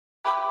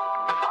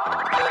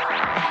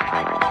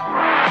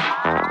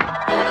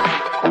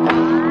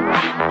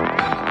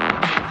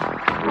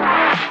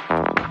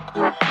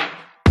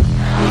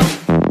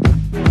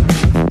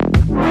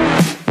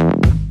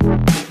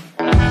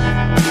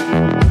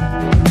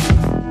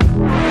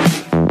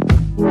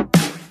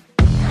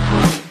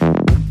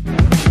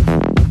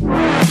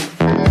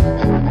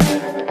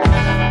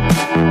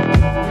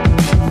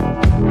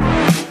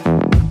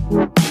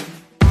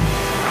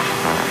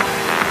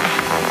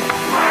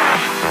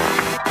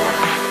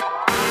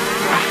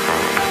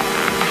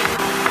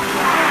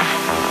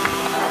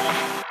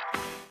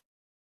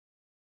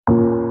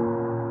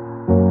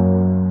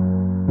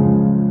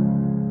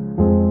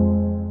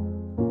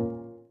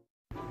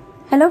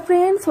Hello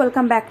friends,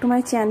 welcome back to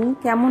my channel.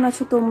 केमन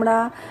आछो तोमरा?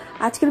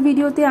 आजकेर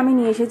भिडियोते आमी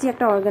निये एसेछि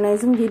एकटा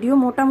अर्गानाइजिंग भिडियो।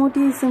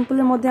 मोटामुटी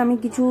सिम्पलेर मध्ये आमी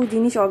किछु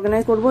जिनिस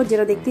अर्गानाइज करब,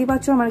 जेटा देखतेई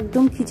पाच्छो आमार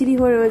एकदम खिचुड़ी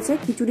हये रयेछे।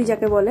 खिचुड़ी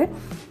जाके बोले,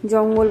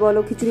 जंगल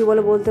बोलो खिचुड़ी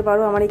बोलो बोलते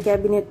पारो। आमार एई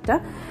क्याबिनेटटा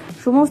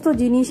समस्त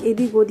जिनिस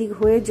एदिक ओदिक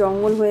हये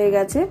जंगल हये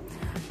गेछे।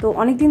 तो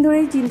अनेक दिन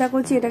धरेई चिंता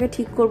करछि एटाके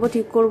ठीक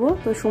करब,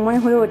 तो समय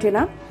हये ओठे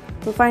ना।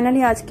 तो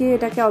फाइनाली आजके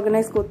एटाके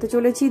अर्गानाइज करते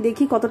चलेछि।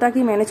 देखि कतटा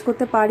कि मैनेज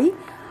करते पारी,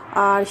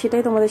 और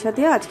सेटाई तोमादेर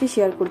साथे आजके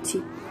शेयर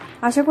करछि।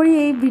 आशा करी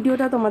এই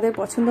ভিডিওটা তোমাদের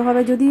পছন্দ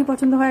হবে। যদি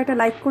পছন্দ হয় একটা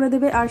লাইক করে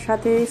দেবে আর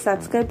সাথে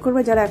সাবস্ক্রাইব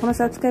করবে যারা এখনো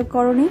সাবস্ক্রাইব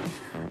করোনি,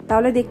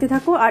 তাহলে দেখতে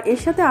থাকো। আর এর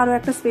সাথে আরো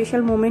একটা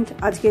স্পেশাল মোমেন্ট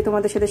আজকে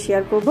তোমাদের সাথে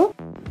শেয়ার করব,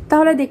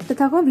 তাহলে দেখতে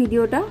থাকো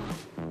ভিডিওটা।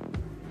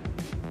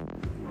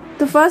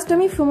 তো ফার্স্ট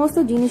আমি সমস্ত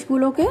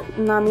জিনিসগুলোকে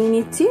নামিয়ে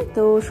নিচ্ছি।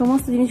 তো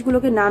সমস্ত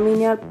জিনিসগুলোকে নামিয়ে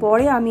নেওয়ার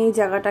পরে আমি এই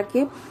জায়গাটাকে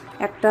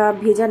একটা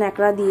ভেজা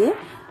ন্যাকড়া দিয়ে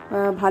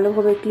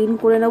ভালোভাবে ক্লিন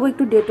করে নেব।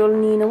 একটু ডেটল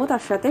নিয়ে নেব,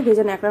 তার সাথে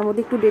ভেজা ন্যাকড়ার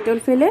মধ্যে একটু ডেটল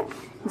ফেলে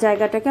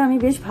জায়গাটাকে আমি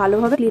বেশ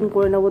ভালোভাবে ক্লিন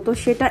করে নেব। তো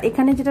সেটা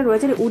এখানে যেটা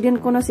রয়েছে উডেন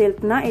কোনো সেলফ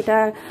না, এটা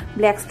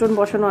ব্ল্যাক স্টোন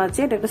বসানো আছে,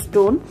 এটা একটা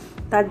স্টোন,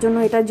 তার জন্য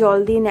এটা জল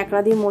দিয়ে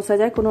ন্যাকড়া দিয়ে মোছা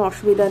যায়, কোনো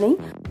অসুবিধা নেই।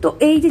 তো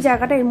এই যে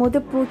জায়গাটা, এর মধ্যে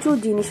প্রচুর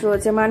জিনিস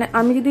রয়েছে, মানে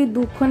আমি যদি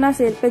দুখানা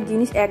সেলফের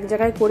জিনিস এক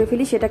জায়গায় করে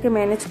ফেলি সেটাকে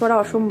ম্যানেজ করা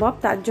অসম্ভব।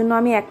 তার জন্য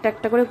আমি একটা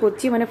একটা করে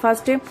করছি, মানে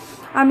ফার্স্টে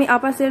আমি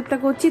আপার সেলফটা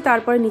করছি,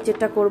 তারপরে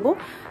নিচেরটা করব।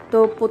 তো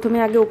প্রথমে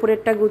আগে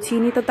উপরেরটা গুছিয়ে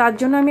নিই। তো তার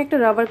জন্য আমি একটা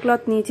রাবার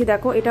ক্লথ নিয়েছি।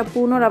 দেখো, এটা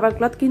পুরনো রাবার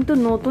ক্লথ, কিন্তু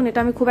নতুন, এটা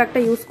আমি খুব একটা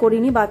ইউজ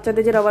করিনি।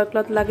 বাচ্চাদের যে রাবার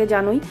ক্লথ লাগে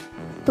জানোই,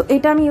 তো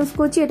এটা আমি ইউজ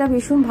করছি। এটা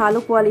ভীষণ ভালো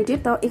কোয়ালিটির।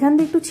 তো এখান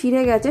থেকে একটু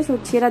ছিঁড়ে গেছে,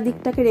 ছেঁড়া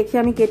দিকটাকে রেখে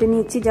আমি কেটে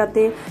নিচ্ছি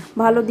যাতে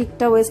ভালো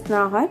দিকটা ওয়েস্ট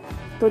না হয়।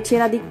 তো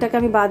ছেঁড়া দিকটাকে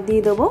আমি বাদ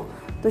দিয়ে দেবো।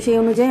 তো সেই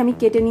অনুযায়ী আমি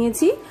কেটে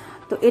নিয়েছি।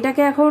 তো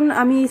এটাকে এখন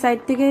আমি এই সাইড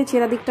থেকে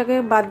ছেঁড়া দিকটাকে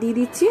বাদ দিয়ে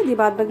দিচ্ছি, দিয়ে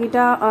বাদ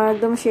বাকিটা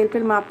একদম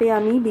শেলফের মাপে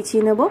আমি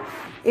বিছিয়ে নেব।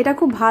 এটা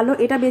খুব ভালো,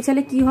 এটা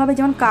বেছালে কি হবে,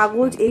 যেমন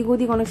কাগজ এই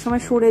ওদিক অনেক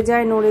সময় সরে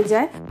যায়, নড়ে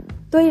যায়।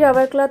 তো এই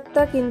রাবার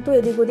ক্লথটা কিন্তু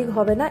এদিক ওদিক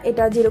হবে না,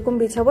 এটা যেরকম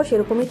বিছাবো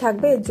সেরকমই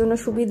থাকবে। এর জন্য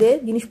সুবিধে,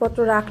 জিনিসপত্র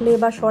রাখলে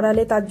বা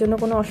সরালে তার জন্য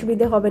কোনো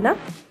অসুবিধে হবে না।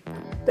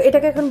 তো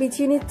এটাকে এখন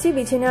বিছিয়ে নিচ্ছি।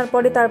 বিছিয়ে নেওয়ার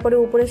পরে তারপরে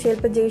উপরে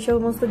শেলফের যেই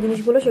সমস্ত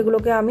জিনিসগুলো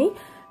সেগুলোকে আমি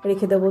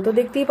রেখে দেবো। তো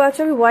দেখতেই পাচ্ছ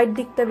আমি হোয়াইট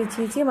দিকটা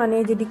বিছিয়েছি, মানে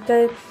যে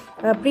দিকটায়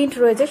প্রিন্ট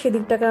রয়েছে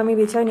সেদিকটাকে আমি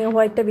বিছাই নিয়ে,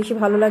 হোয়াইটটা বেশি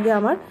ভালো লাগে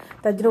আমার,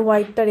 তার জন্য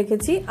হোয়াইটটা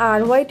রেখেছি। আর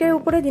হোয়াইটের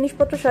উপরে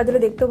জিনিসপত্র সাজালে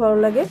দেখতেও ভালো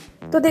লাগে।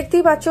 তো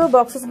দেখতেই পাচ্ছ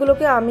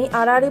বক্সেসগুলোকে আমি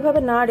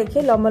আড়াআড়িভাবে না রেখে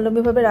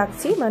লম্বালম্বিভাবে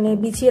রাখছি, মানে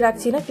বিছিয়ে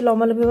রাখছি না,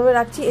 লম্বালম্বিভাবে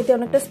রাখছি। এতে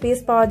অনেকটা স্পেস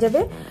পাওয়া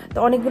যাবে, তো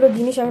অনেকগুলো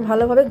জিনিস আমি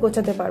ভালোভাবে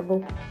গোছাতে পারবো।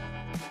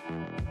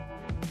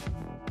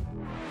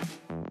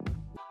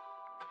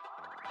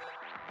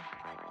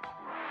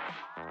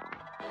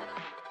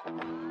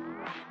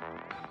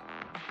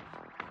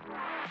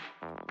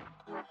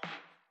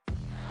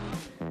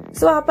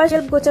 সো আপার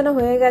শেলফ গোছানো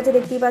হয়ে গেছে,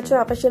 দেখতেই পাচ্ছ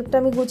আপার শেলফটা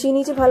আমি গুছিয়ে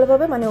নিয়েছি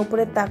ভালোভাবে, মানে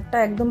উপরের তাকটা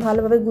একদম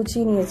ভালোভাবে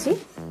গুছিয়ে নিয়েছি।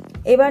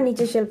 এবার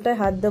নিচের শেলফটায়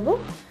হাত দেবো।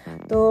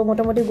 তো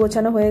মোটামুটি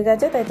গোছানো হয়ে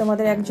গেছে, তাই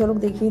তোমাদের এক ঝলক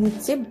দেখিয়ে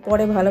দিচ্ছি,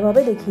 পরে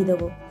ভালোভাবে দেখিয়ে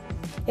দেবো।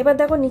 এবার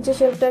দেখো নিচের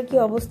শেলফটার কি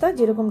অবস্থা,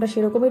 যেরকমটা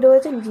সেরকমই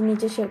রয়েছে।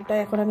 নিচের শেলফটায়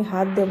এখন আমি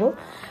হাত দেবো।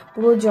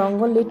 পুরো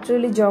জঙ্গল,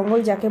 লিটারেলি জঙ্গল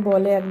যাকে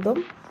বলে একদম।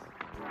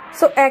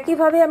 সো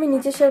একইভাবে আমি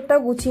নিচের শেলফটাও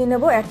গুছিয়ে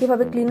নেব,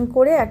 একইভাবে ক্লিন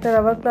করে একটা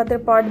রাবার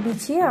ক্লথের পার্ট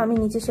বিছিয়ে আমি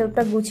নিচের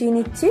শেলফটা গুছিয়ে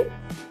নিচ্ছি।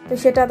 তো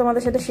সেটা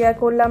তোমাদের সাথে শেয়ার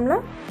করলাম না,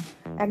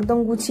 একদম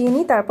গুছিয়ে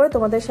নিই, তারপরে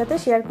তোমাদের সাথে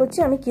শেয়ার করছি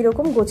আমি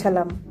কিরকম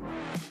গোছালাম।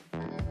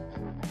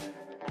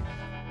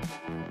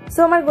 সো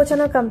আমার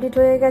গোছানো কমপ্লিট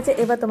হয়ে গেছে।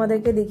 এবার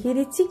তোমাদেরকে দেখিয়ে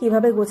দিচ্ছি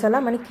কিভাবে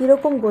গোছালাম, মানে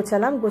কিরকম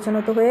গোছালাম। গোছানো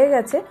তো হয়ে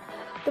গেছে।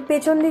 তো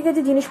পেছন দিকে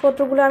যে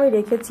জিনিসপত্রগুলো আমি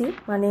রেখেছি,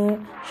 মানে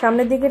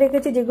সামনের দিকে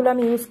রেখেছি যেগুলো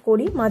আমি ইউজ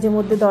করি মাঝে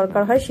মধ্যে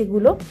দরকার হয়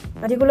সেগুলো,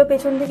 আর যেগুলো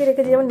পেছন দিকে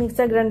রেখেছি যেমন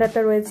মিক্সার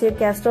গ্রাইন্ডারটা রয়েছে,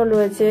 ক্যাস্ট্রল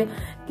রয়েছে,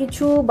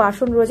 কিছু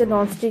বাসন রয়েছে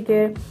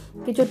ননস্টিকের,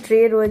 কিছু ট্রে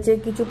রয়েছে,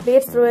 কিছু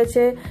প্লেটস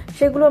রয়েছে,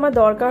 সেগুলো আমার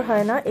দরকার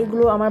হয় না,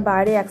 এগুলো আমার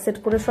বাইরে অ্যাকসেপ্ট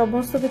করে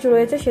সমস্ত কিছু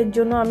রয়েছে,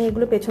 সেজন্য আমি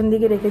এগুলো পেছন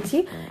দিকে রেখেছি।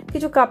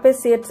 কিছু কাপের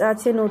সেটস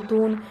আছে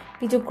নতুন,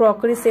 কিছু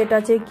ক্রকারি সেট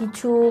আছে,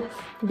 কিছু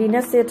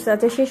ডিনার সেটস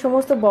আছে, সেই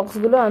সমস্ত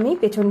বক্সগুলো আমি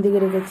পেছন দিকে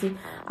রেখেছি।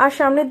 আর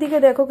সামনের দিকে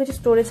দেখো কিছু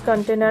স্টোরেজ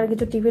কন্টেনার,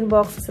 কিছু টিফিন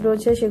বক্স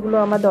রয়েছে, সেগুলো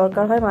আমার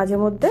দরকার হয় মাঝে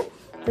মধ্যে,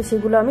 তো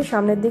সেগুলো আমি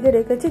সামনের দিকে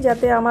রেখেছি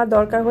যাতে আমার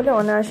দরকার হলে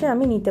অনায়াসে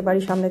আমি নিতে পারি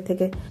সামনের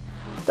থেকে।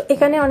 তো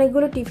এখানে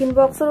অনেকগুলো টিফিন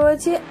বক্সও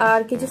রয়েছে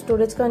আর কিছু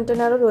স্টোরেজ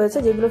কন্টেনারও রয়েছে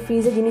যেগুলো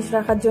ফ্রিজে জিনিস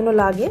রাখার জন্য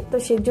লাগে, তো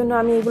সেই জন্য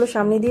আমি এগুলো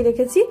সামনে দিয়ে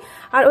রেখেছি।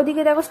 আর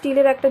ওদিকে দেখো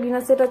স্টিলের একটা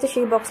ডিনার সেট আছে,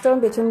 সেই বক্সটাও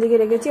আমি পেছন দিকে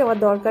রেখেছি, আমার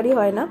দরকারই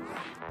হয় না।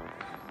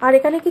 আর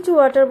এখানে কিছু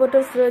ওয়াটার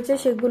বোতলস রয়েছে,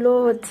 সেগুলো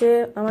হচ্ছে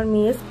আমার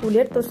মেয়ের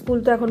স্কুলের, তো স্কুল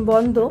তো এখন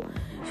বন্ধ,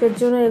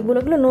 সেজন্য এগুলো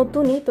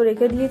নতুনই তো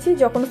রেখে দিয়েছি,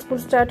 যখন স্কুল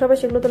স্টার্ট হবে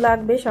সেগুলো তো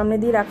লাগবে, সামনে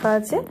দিয়ে রাখা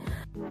আছে।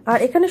 আর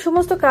এখানে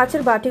সমস্ত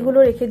কাচের বাটিগুলো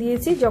রেখে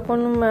দিয়েছি, যখন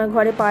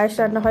ঘরে পায়েস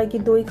রান্না হয় কি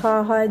দই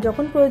খাওয়া হয়,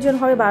 যখন প্রয়োজন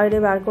হবে বাইরে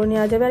বার করে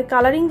নেওয়া যাবে। আর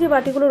কালারিং যে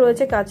বাটিগুলো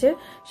রয়েছে কাচের,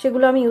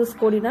 সেগুলো আমি ইউজ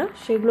করি না,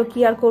 সেগুলো কি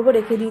আর করবো,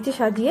 রেখে দিয়েছি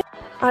সাজিয়ে।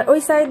 আর ওই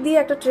সাইড দিয়ে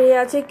একটা ট্রে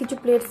আছে, কিছু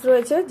প্লেটস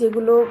রয়েছে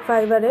যেগুলো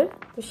ফাইবারের,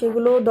 তো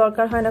সেগুলো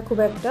দরকার হয় না খুব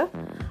একটা।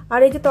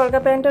 আর এই যে তরকা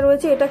প্যানটা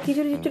রয়েছে, এটা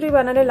খিচুড়ি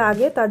বানালে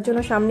লাগে, তার জন্য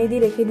সামনে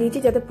দিয়ে রেখে দিয়েছি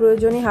যাতে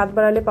প্রয়োজনে হাত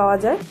বাড়ালে পাওয়া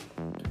যায়।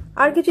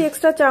 আর কিছু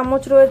এক্সট্রা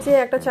চামচ রয়েছে,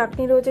 একটা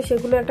চাটনি রয়েছে,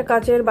 সেগুলো একটা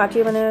কাচের বাটি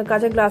মানে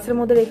কাচের গ্লাসের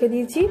মধ্যে রেখে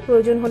দিয়েছি,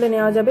 প্রয়োজন হলে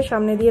নেওয়া যাবে,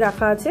 সামনে দিয়ে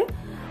রাখা আছে।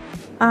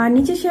 আর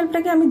নিচের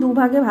শেলফটাকে আমি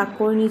দুভাগে ভাগ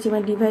করে নিয়েছি,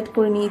 মানে ডিভাইড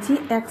করে নিয়েছি।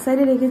 এক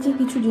সাইডে রেখেছি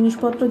কিছু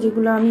জিনিসপত্র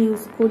যেগুলো আমি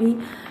ইউজ করি,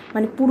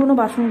 মানে পুরনো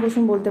বাসন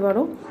কোসন বলতে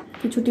পারো।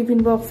 কিছু টিফিন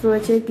বক্স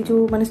রয়েছে, কিছু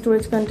মানে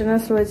স্টোরেজ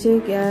কন্টেনার্স রয়েছে।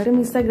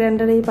 মিক্সার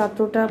গ্রাইন্ডারের এই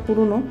পাত্রটা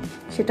পুরনো,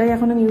 সেটাই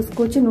এখন আমি ইউজ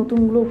করছি,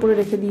 নতুনগুলো উপরে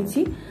রেখে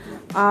দিয়েছি।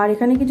 আর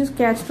এখানে কিছু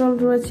ক্যাস্ট্রল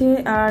রয়েছে,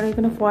 আর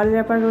এখানে ফয়েল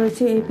র্যাপার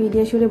রয়েছে। এই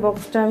পিডিয়াশিওরের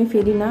বক্সটা আমি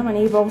ফেলি না, মানে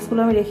এই বক্সগুলো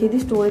আমি রেখে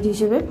দিই স্টোরেজ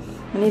হিসেবে,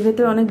 মানে এর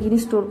ভেতরে অনেক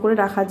জিনিস স্টোর করে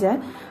রাখা যায়,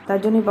 তার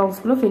জন্য এই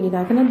বক্সগুলো ফেলি না।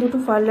 এখানে দুটো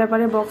ফয়েল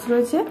র্যাপারের বক্স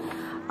রয়েছে,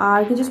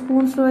 আর কিছু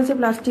স্পুনস রয়েছে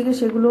প্লাস্টিকের,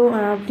 সেগুলো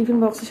টিফিন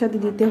বক্সের সাথে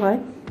দিতে হয়।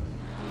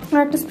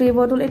 আর একটা স্প্রে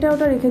বোতল, এটা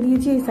ওটা রেখে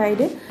দিয়েছি এই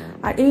সাইডে।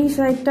 আর এই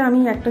সাইডটা আমি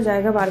একটা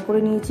জায়গা বার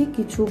করে নিয়েছি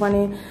কিছু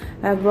মানে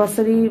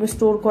গ্রসারি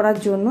স্টোর করার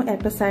জন্য,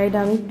 একটা সাইড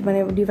আমি মানে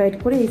ডিভাইড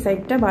করে এই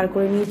সাইডটা বার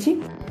করে নিয়েছি।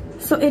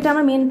 সো এটা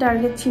আমার মেন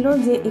টার্গেট ছিল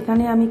যে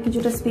এখানে আমি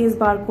কিছুটা স্পেস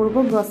বার করব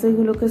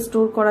গ্রসারিগুলোকে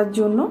স্টোর করার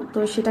জন্য, তো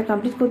সেটা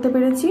কমপ্লিট করতে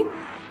পেরেছি।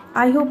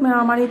 আই হোপ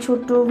আমার এই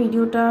ছোট্ট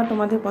ভিডিওটা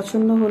তোমাদের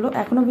পছন্দ হলো।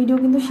 এখনো ভিডিও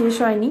কিন্তু শেষ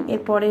হয়নি,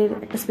 এরপরের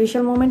একটা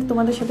স্পেশাল মোমেন্ট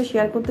তোমাদের সাথে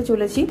শেয়ার করতে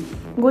চলেছি।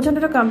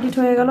 গোছানোটা কমপ্লিট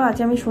হয়ে গেল, আজ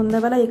আমি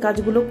সন্ধ্যাবেলা এই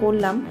কাজগুলো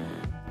করলাম।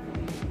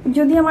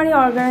 যদি আমার এই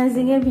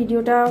অর্গানাইজিংয়ের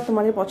ভিডিওটা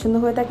তোমাদের পছন্দ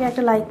হয়ে থাকে,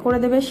 একটা লাইক করে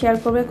দেবে, শেয়ার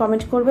করবে,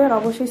 কমেন্ট করবে, আর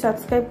অবশ্যই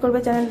সাবস্ক্রাইব করবে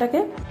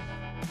চ্যানেলটাকে।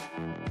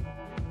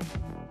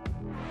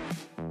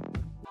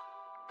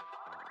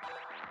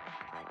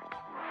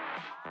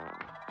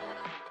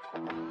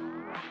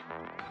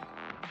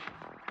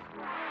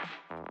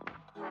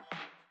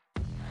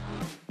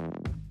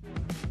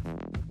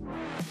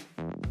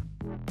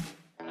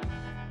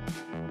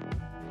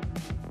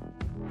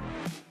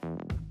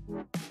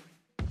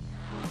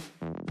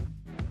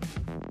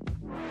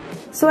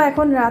 সো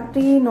এখন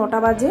রাত্রি 9টা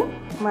বাজে,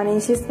 মানে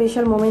সে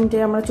স্পেশাল মোমেন্টে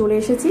আমরা চলে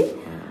এসেছি।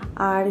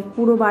 আর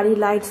পুরো বাড়ির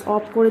লাইটস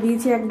অফ করে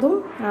দিয়েছি একদম।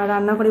 আর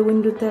রান্নাঘরে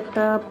উইন্ডোতে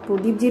একটা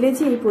প্রদীপ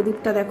জ্বেলেছি, এই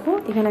প্রদীপটা দেখো,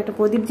 এখানে একটা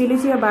প্রদীপ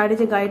জ্বেলেছি। আর বাইরে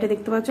যে গাড়িটা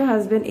দেখতে পাচ্ছ,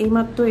 হাজব্যান্ড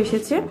এইমাত্র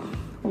এসেছে,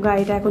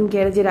 গাড়িটা এখন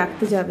গ্যারেজে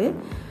রাখতে যাবে।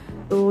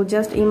 তো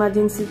জাস্ট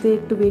ইমার্জেন্সিতে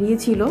একটু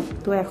বেরিয়েছিল,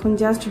 তো এখন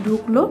জাস্ট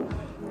ঢুকলো,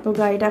 তো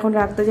গাড়িটা এখন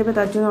রাখতে যাবে,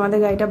 তার জন্য আমাদের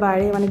গাড়িটা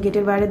বাইরে মানে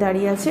গেটের বাইরে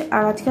দাঁড়িয়ে আছে।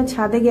 আর আজকে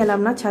ছাদে গেলাম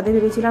না, ছাদে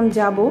ভেবেছিলাম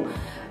যাব,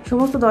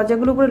 সমস্ত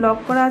দরজাগুলো উপরে লক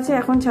করা আছে,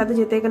 এখন ছাদে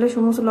যেতে গেলে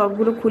সমস্ত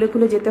লকগুলো খুলে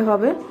খুলে যেতে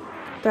হবে,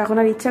 তো এখন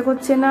আর ইচ্ছা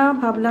করছে না।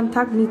 ভাবলাম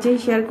থাক নিচেই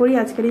শেয়ার করি,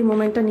 আজকের এই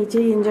মোমেন্টটা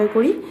নিচেই এনজয়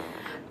করি।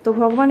 তো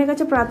ভগবানের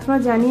কাছে প্রার্থনা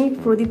জানিয়ে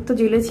প্রদীপ তো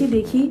জ্বেলেছি,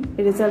 দেখি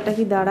রেজাল্টটা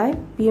কি দাঁড়ায়।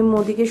 পিএম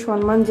মোদিকে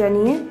সম্মান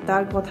জানিয়ে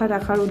তার কথা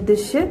রাখার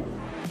উদ্দেশ্যে,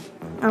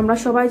 আমরা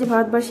সবাই যে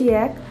ভারতবাসী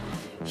এক,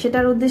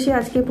 সেটার উদ্দেশ্যে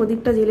আজকে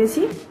প্রদীপটা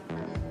জ্বেলেছি।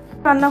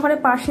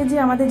 রান্নাঘরের পাশে যে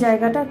আমাদের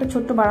জায়গাটা, একটা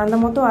ছোট্ট বারান্দা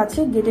মতো আছে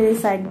গেটের এই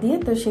সাইড দিয়ে,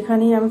 তো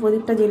সেখানেই আমি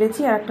প্রদীপটা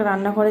জ্বেলেছি। আর একটা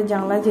রান্নাঘরের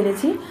জানলায়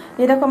জ্বেলেছি।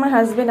 এরকম আমার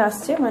হাজবেন্ড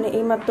আসছে, মানে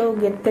এইমাত্র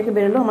গেট থেকে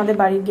বেরোলো, আমাদের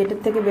বাড়ির গেটের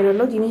থেকে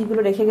বেরোলো,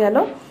 জিনিসগুলো রেখে গেল,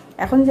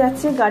 এখন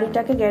যাচ্ছে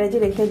গাড়িটাকে গ্যারেজে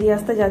রেখে দিয়ে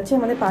আসতে যাচ্ছে।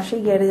 আমাদের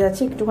পাশেই গ্যারেজ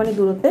আছে একটুখানি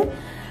দূরত্বে।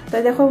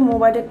 তাই দেখো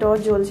মোবাইলের টর্চ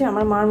জ্বলছে,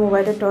 আমার মার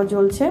মোবাইলের টর্চ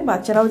জ্বলছে,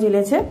 বাচ্চারাও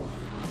জ্বেলেছে।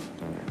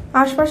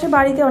 আশপাশে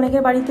বাড়িতে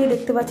অনেকের বাড়িতেই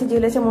দেখতে পাচ্ছি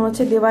জ্বেলেছে, মনে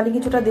হচ্ছে দেওয়ালি,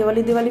 কিছুটা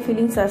দেওয়ালি দেওয়ালি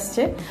ফিলিংস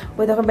আসছে।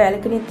 ওই দেখো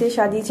ব্যালকনিতে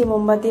সাজিয়েছে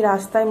মোমবাতি,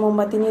 রাস্তায়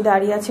মোমবাতি নিয়ে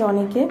দাঁড়িয়ে আছে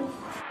অনেকে।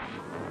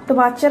 তো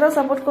বাচ্চারাও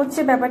সাপোর্ট করছে,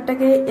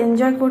 ব্যাপারটাকে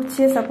এনজয়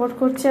করছে, সাপোর্ট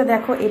করছে।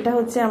 দেখো এটা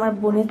হচ্ছে আমার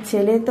বোনের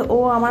ছেলে, তো ও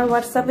আমার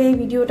হোয়াটসঅ্যাপে এই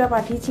ভিডিওটা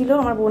পাঠিয়েছিল,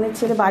 আমার বোনের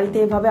ছেলে বাড়িতে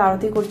এভাবে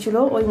আরতি করছিল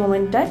ওই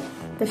মোমেন্টটায়,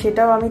 তো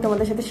সেটাও আমি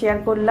তোমাদের সাথে শেয়ার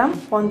করলাম।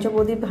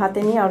 পঞ্চপ্রদীপ হাতে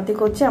নিয়ে আরতি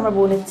করছে আমার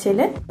বোনের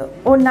ছেলে, তো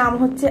ওর নাম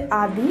হচ্ছে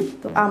আদি,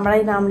 তো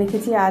আমরাই নাম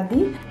রেখেছি আদি।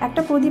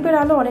 একটা প্রদীপের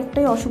আলো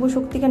অনেকটাই অশুভ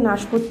শক্তিকে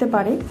নাশ করতে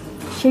পারে,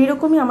 সেই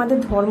রকমই আমাদের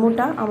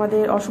ধর্মটা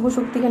আমাদের অশুভ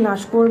শক্তিকে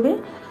নাশ করবে,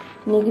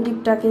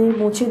 নেগেটিভটাকে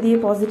মুছে দিয়ে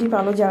পজিটিভ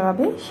আলো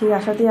জাগাবে, সেই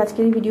আশাতেই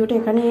আজকের এই ভিডিওটা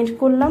এখানে এন্ড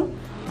করলাম।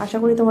 আশা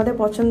করি তোমাদের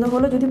পছন্দ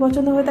হলো, যদি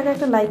পছন্দ হয়ে থাকে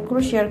একটা লাইক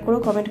করো, শেয়ার করো,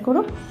 কমেন্ট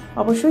করো,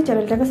 অবশ্যই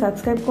চ্যানেলটাকে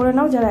সাবস্ক্রাইব করে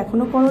নাও যারা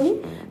এখনো করোনি।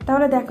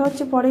 তাহলে দেখা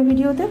হচ্ছে পরের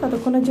ভিডিওতে,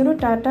 ততক্ষণের জন্য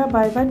tata,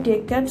 bye bye,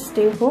 take care,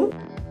 stay home.